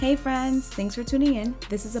Hey friends, thanks for tuning in.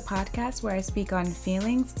 This is a podcast where I speak on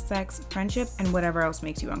feelings, sex, friendship, and whatever else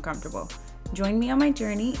makes you uncomfortable. Join me on my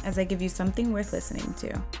journey as I give you something worth listening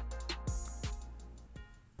to.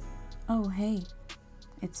 Oh hey,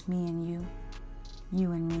 it's me and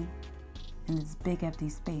you and me, in this big empty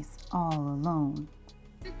space all alone.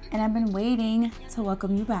 And I've been waiting to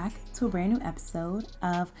welcome you back to a brand new episode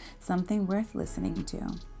of Something Worth Listening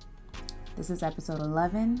to. This is episode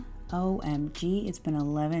 11. OMG, it's been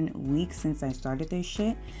 11 weeks since I started this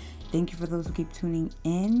shit. Thank you for those who keep tuning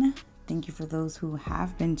in. Thank you for those who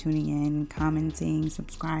have been tuning in, commenting,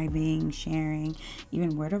 subscribing, sharing,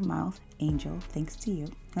 even word of mouth. Angel, thanks to you.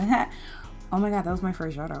 Oh my God, that was my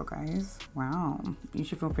first shout out, guys. Wow, you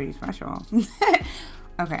should feel pretty special.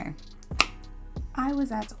 Okay, I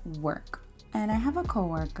was at work and I have a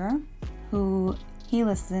coworker who he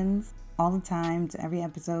listens all the time to every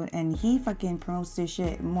episode, and he fucking promotes this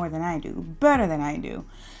shit more than I do, better than I do,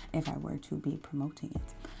 if I were to be promoting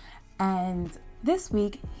it. And this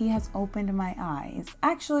week he has opened my eyes,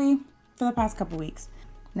 actually for the past couple weeks.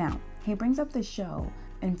 Now he brings up the show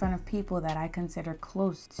in front of people that I consider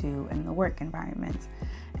close to in the work environment,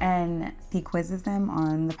 and he quizzes them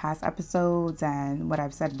on the past episodes and what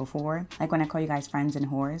I've said before, like when I call you guys friends and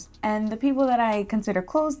whores. And the people that I consider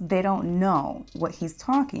close, they don't know what he's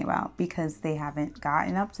talking about because they haven't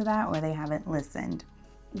gotten up to that or they haven't listened.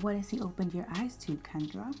 What has he opened your eyes to,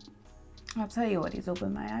 Kendra? I'll tell you what he's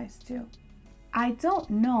opened my eyes to. I don't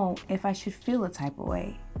know if I should feel a type of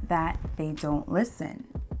way that they don't listen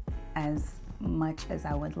as much as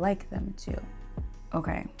I would like them to.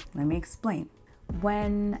 Okay, let me explain.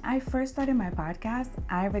 When I first started my podcast,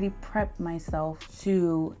 I already prepped myself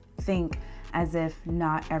to think as if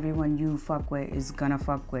not everyone you fuck with is gonna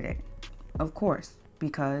fuck with it. Of course,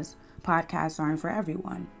 because podcasts aren't for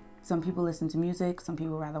everyone. Some people listen to music, some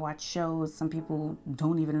people rather watch shows, some people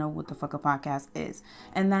don't even know what the fuck a podcast is.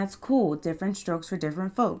 And that's cool, different strokes for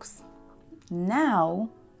different folks. Now,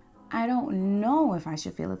 I don't know if I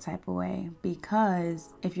should feel a type of way,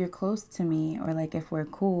 because if you're close to me or like if we're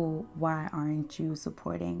cool, why aren't you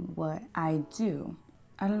supporting what I do?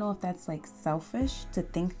 I don't know if that's like selfish to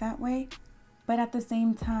think that way, but at the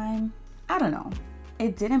same time, I don't know.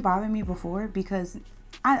 It didn't bother me before because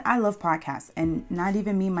I love podcasts, and not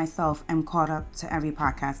even me myself am caught up to every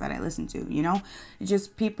podcast that I listen to, you know? It's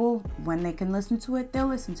just people, when they can listen to it, they'll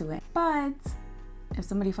listen to it. But if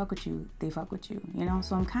somebody fuck with you, they fuck with you, you know?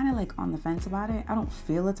 So I'm kind of like on the fence about it. I don't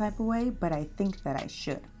feel a type of way, but I think that I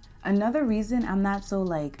should. Another reason I'm not so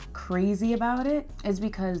like crazy about it is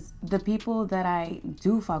because the people that I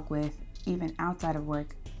do fuck with, even outside of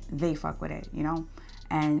work, they fuck with it, you know?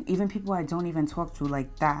 And even people I don't even talk to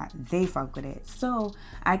like that, they fuck with it. So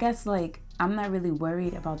I guess like I'm not really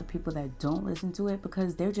worried about the people that don't listen to it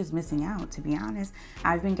because they're just missing out, to be honest.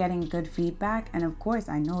 I've been getting good feedback, and of course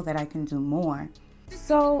I know that I can do more.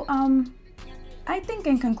 So, I think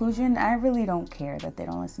in conclusion, I really don't care that they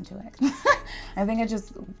don't listen to it. I think I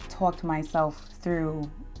just talked myself through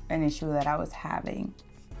an issue that I was having.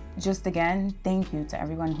 Just again, thank you to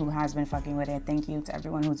everyone who has been fucking with it. Thank you to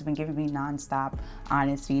everyone who's been giving me nonstop,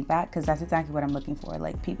 honest feedback, because that's exactly what I'm looking for.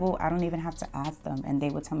 Like people, I don't even have to ask them and they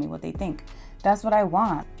will tell me what they think. That's what I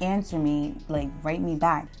want. Answer me, like write me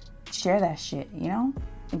back. Share that shit, you know?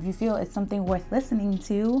 If you feel it's something worth listening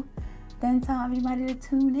to, then tell everybody to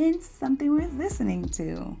tune in to something worth listening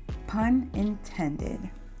to. Pun intended.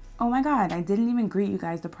 Oh my God, I didn't even greet you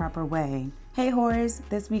guys the proper way. Hey whores,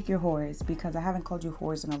 this week you're whores because I haven't called you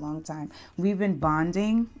whores in a long time. We've been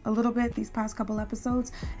bonding a little bit these past couple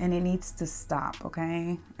episodes and it needs to stop,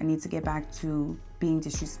 okay? I need to get back to being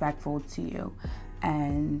disrespectful to you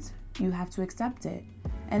and you have to accept it.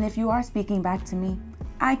 And if you are speaking back to me,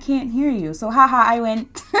 I can't hear you, so haha, I win.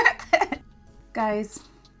 Guys,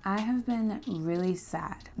 I have been really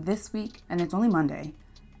sad this week, and it's only Monday,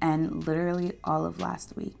 and literally all of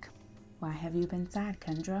last week. Why have you been sad,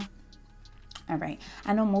 Kendra? All right,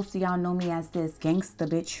 I know most of y'all know me as this gangsta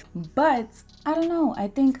bitch, but I don't know. I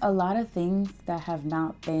think a lot of things that have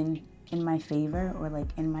not been in my favor or like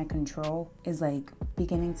in my control is like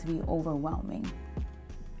beginning to be overwhelming.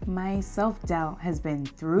 My self-doubt has been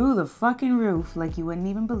through the fucking roof like you wouldn't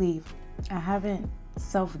even believe. I haven't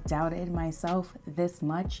self-doubted myself this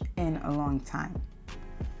much in a long time.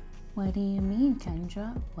 What do you mean,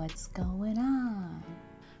 Kendra? What's going on?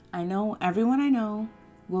 I know everyone I know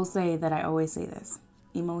will say that I always say this.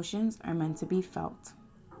 Emotions are meant to be felt.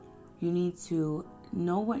 You need to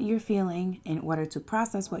know what you're feeling in order to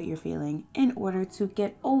process what you're feeling, in order to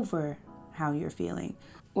get over how you're feeling,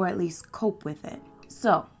 or at least cope with it.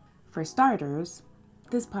 So, for starters,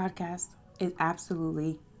 this podcast is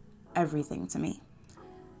absolutely everything to me.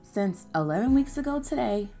 Since 11 weeks ago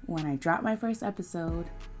today, when I dropped my first episode,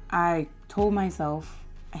 I told myself,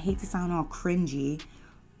 I hate to sound all cringy,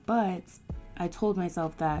 but I told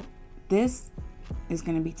myself that this is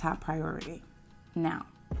going to be top priority. Now,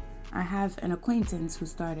 I have an acquaintance who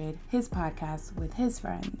started his podcast with his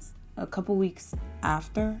friends a couple weeks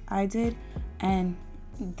after I did, and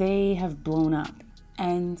they have blown up.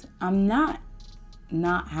 And I'm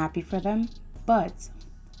not happy for them, but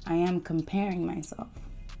I am comparing myself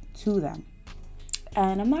to them.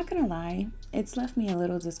 And I'm not gonna lie, it's left me a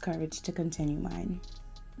little discouraged to continue mine.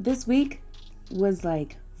 This week was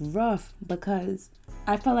like rough because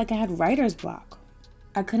I felt like I had writer's block.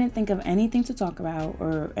 I couldn't think of anything to talk about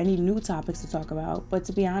or any new topics to talk about. But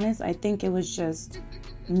to be honest, I think it was just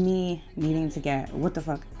me needing to get what the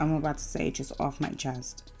fuck I'm about to say just off my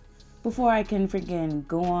chest before I can freaking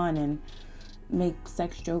go on and make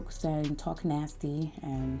sex jokes and talk nasty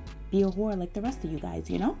and be a whore like the rest of you guys,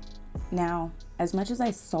 you know? Now, as much as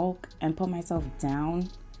I sulk and put myself down,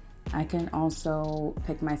 I can also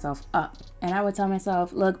pick myself up. And I would tell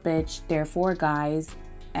myself, look, bitch, there are 4 guys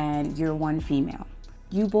and you're 1 female.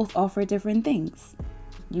 You both offer different things.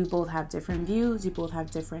 You both have different views. You both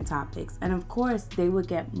have different topics. And of course, they would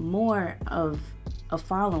get more of a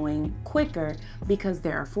following quicker because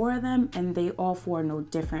there are 4 of them and they all 4 know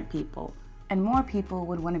different people. And more people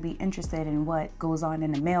would want to be interested in what goes on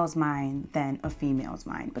in a male's mind than a female's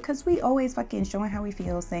mind. Because we always fucking showing how we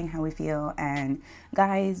feel, saying how we feel. And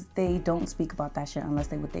guys, they don't speak about that shit unless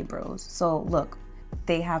they with their bros. So look,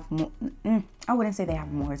 they have more, I wouldn't say they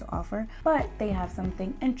have more to offer, but they have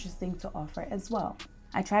something interesting to offer as well.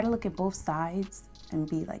 I try to look at both sides and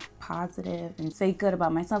be like positive and say good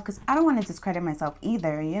about myself because I don't want to discredit myself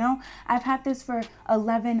either, you know? I've had this for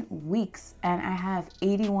 11 weeks and I have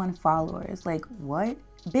 81 followers. Like, what?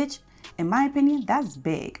 Bitch, in my opinion, that's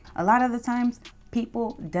big. A lot of the times,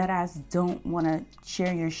 people deadass don't want to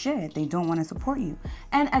share your shit. They don't want to support you.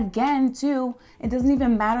 And again, too, it doesn't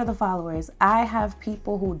even matter the followers. I have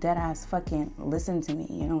people who deadass fucking listen to me,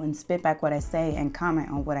 you know, and spit back what I say and comment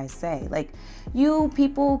on what I say. Like, you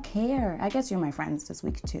people care. I guess you're my friends this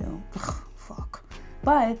week, too. Ugh, fuck.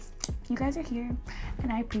 But you guys are here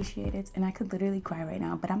and I appreciate it. And I could literally cry right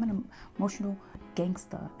now, but I'm an emotional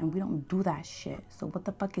gangster and we don't do that shit. So what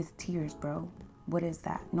the fuck is tears, bro? What is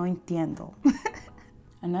that? No entiendo.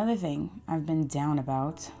 Another thing I've been down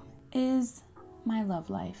about is my love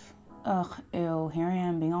life. Ugh, ew, here I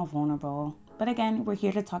am being all vulnerable. But again, we're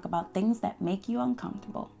here to talk about things that make you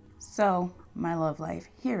uncomfortable. So, my love life,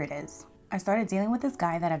 here it is. I started dealing with this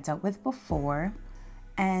guy that I've dealt with before.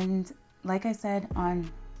 And like I said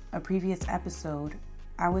on a previous episode,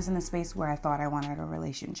 I was in a space where I thought I wanted a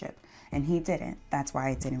relationship. And he didn't. That's why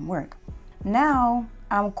it didn't work. Now,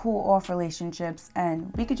 I'm cool off relationships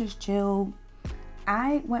and we could just chill.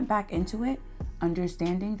 I went back into it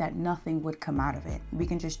understanding that nothing would come out of it. We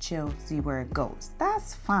can just chill, see where it goes.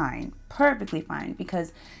 That's fine, perfectly fine,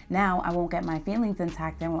 because now I won't get my feelings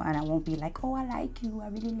intact and I won't be like, oh, I like you, I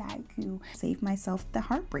really like you. Save myself the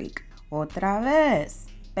heartbreak. Otra vez.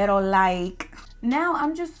 Pero like, now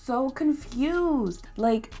I'm just so confused.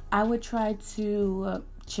 Like, I would try to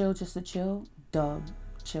chill just to chill, dub.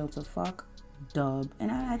 Chill to fuck, dub.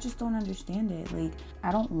 And I just don't understand it. Like,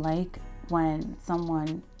 I don't like when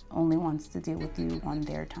someone only wants to deal with you on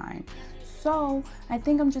their time. So I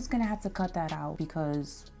think I'm just gonna have to cut that out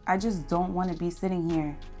because I just don't want to be sitting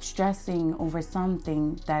here stressing over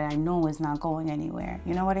something that I know is not going anywhere.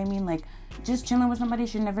 You know what I mean? Like, just chilling with somebody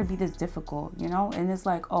should never be this difficult, you know? And it's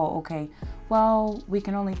like, oh, okay, well, we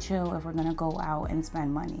can only chill if we're gonna go out and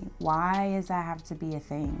spend money. Why does that have to be a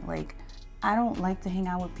thing? Like, I don't like to hang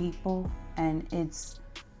out with people and it's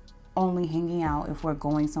only hanging out if we're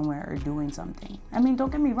going somewhere or doing something. I mean, don't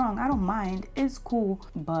get me wrong, I don't mind. It's cool,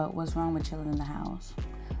 but what's wrong with chilling in the house?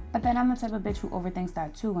 But then I'm the type of bitch who overthinks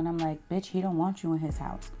that too. And I'm like, bitch, he don't want you in his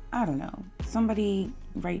house. I don't know. Somebody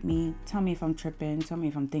write me, tell me if I'm tripping, tell me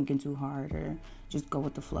if I'm thinking too hard or just go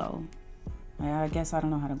with the flow. I guess I don't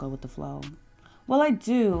know how to go with the flow. Well, I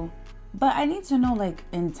do, but I need to know like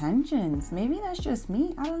intentions. Maybe that's just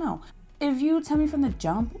me. I don't know. If you tell me from the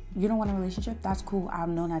jump you don't want a relationship, that's cool. I'll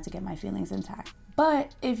know not to get my feelings intact.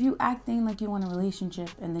 But if you acting like you want a relationship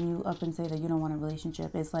and then you up and say that you don't want a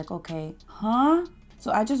relationship, it's like, okay, huh?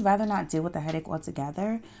 So I just rather not deal with the headache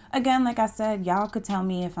altogether. Again, like I said, y'all could tell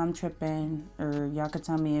me if I'm tripping or y'all could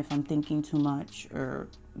tell me if I'm thinking too much or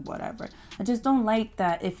whatever. I just don't like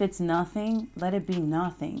that. If it's nothing, let it be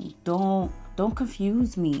nothing. Don't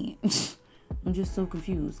confuse me. I'm just so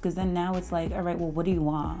confused because then now it's like, all right, well, what do you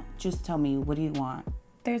want? Just tell me, what do you want?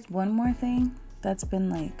 There's one more thing that's been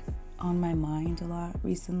like on my mind a lot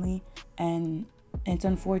recently, and It's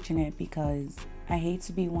unfortunate because I hate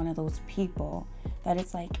to be one of those people that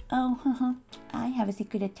it's like, oh, I have a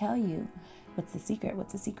secret to tell you. What's the secret?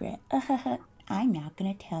 What's the secret? I'm not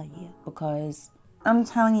going to tell you because I'm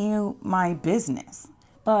telling you my business.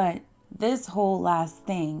 But this whole last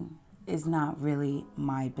thing is not really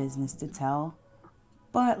my business to tell.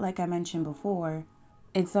 But like I mentioned before,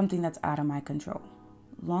 it's something that's out of my control.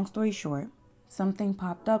 Long story short, something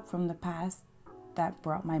popped up from the past that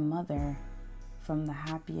brought my mother from the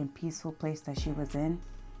happy and peaceful place that she was in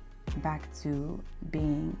back to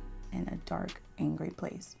being in a dark, angry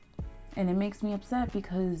place. And it makes me upset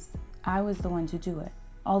because I was the one to do it.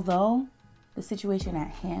 Although the situation at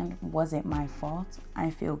hand wasn't my fault, I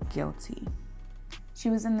feel guilty. She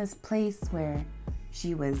was in this place where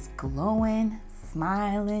she was glowing,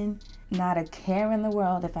 smiling, not a care in the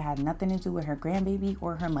world if it had nothing to do with her grandbaby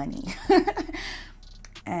or her money.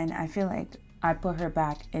 And I feel like I put her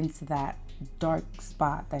back into that dark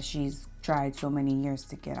spot that she's tried so many years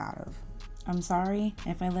to get out of. I'm sorry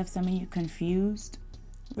if I left some of you confused.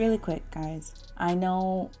 Really quick, guys. I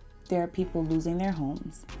know there are people losing their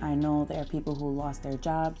homes. I know there are people who lost their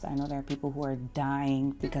jobs. I know there are people who are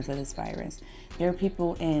dying because of this virus. There are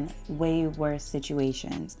people in way worse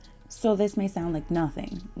situations. So this may sound like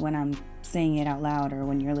nothing when I'm saying it out loud or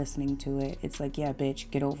when you're listening to it. It's like, yeah, bitch,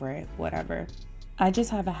 get over it, whatever. I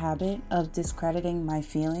just have a habit of discrediting my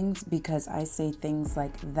feelings because I say things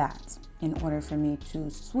like that in order for me to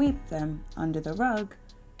sweep them under the rug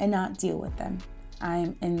and not deal with them.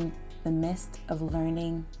 I'm in the midst of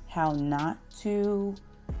learning how not to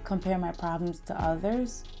compare my problems to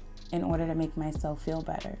others in order to make myself feel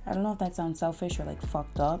better. I don't know if that sounds selfish or like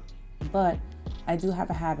fucked up, but I do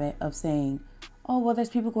have a habit of saying, oh, well, there's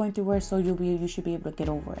people going through worse, so you should be able to get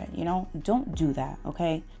over it, you know? Don't do that,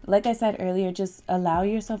 okay? Like I said earlier, just allow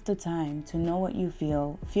yourself the time to know what you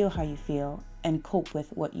feel how you feel, and cope with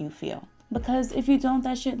what you feel. Because if you don't,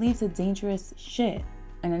 that shit leads to dangerous shit.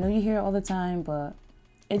 And I know you hear it all the time, but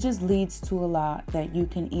it just leads to a lot that you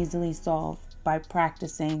can easily solve by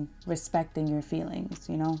practicing respecting your feelings,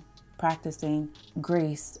 you know? Practicing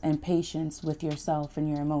grace and patience with yourself and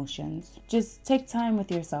your emotions. Just take time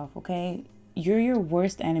with yourself, okay? You're your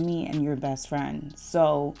worst enemy and your best friend.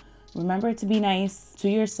 So remember to be nice to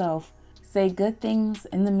yourself. Say good things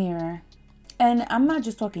in the mirror. And I'm not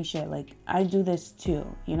just talking shit. Like, I do this too,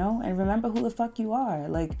 you know? And remember who the fuck you are.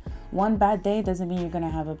 Like, one bad day doesn't mean you're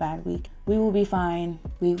gonna have a bad week. We will be fine.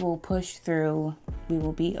 We will push through. We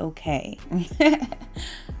will be okay.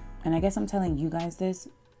 And I guess I'm telling you guys this,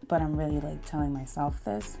 but I'm really like telling myself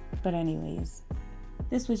this. But anyways,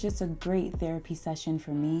 this was just a great therapy session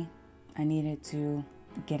for me. I needed to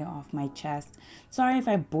get it off my chest. Sorry if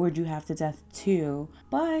I bored you half to death too,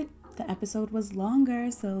 but the episode was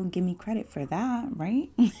longer, so give me credit for that, right?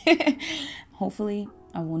 Hopefully,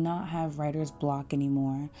 I will not have writer's block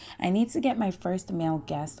anymore. I need to get my first male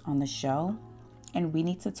guest on the show, and we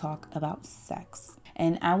need to talk about sex.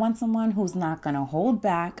 And I want someone who's not gonna hold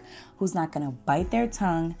back, who's not gonna bite their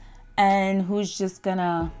tongue, and who's just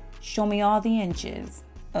gonna show me all the inches.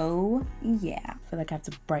 Oh, yeah. I feel like I have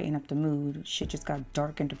to brighten up the mood. Shit just got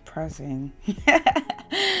dark and depressing.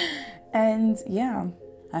 And yeah,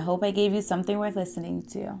 I hope I gave you something worth listening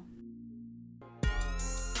to.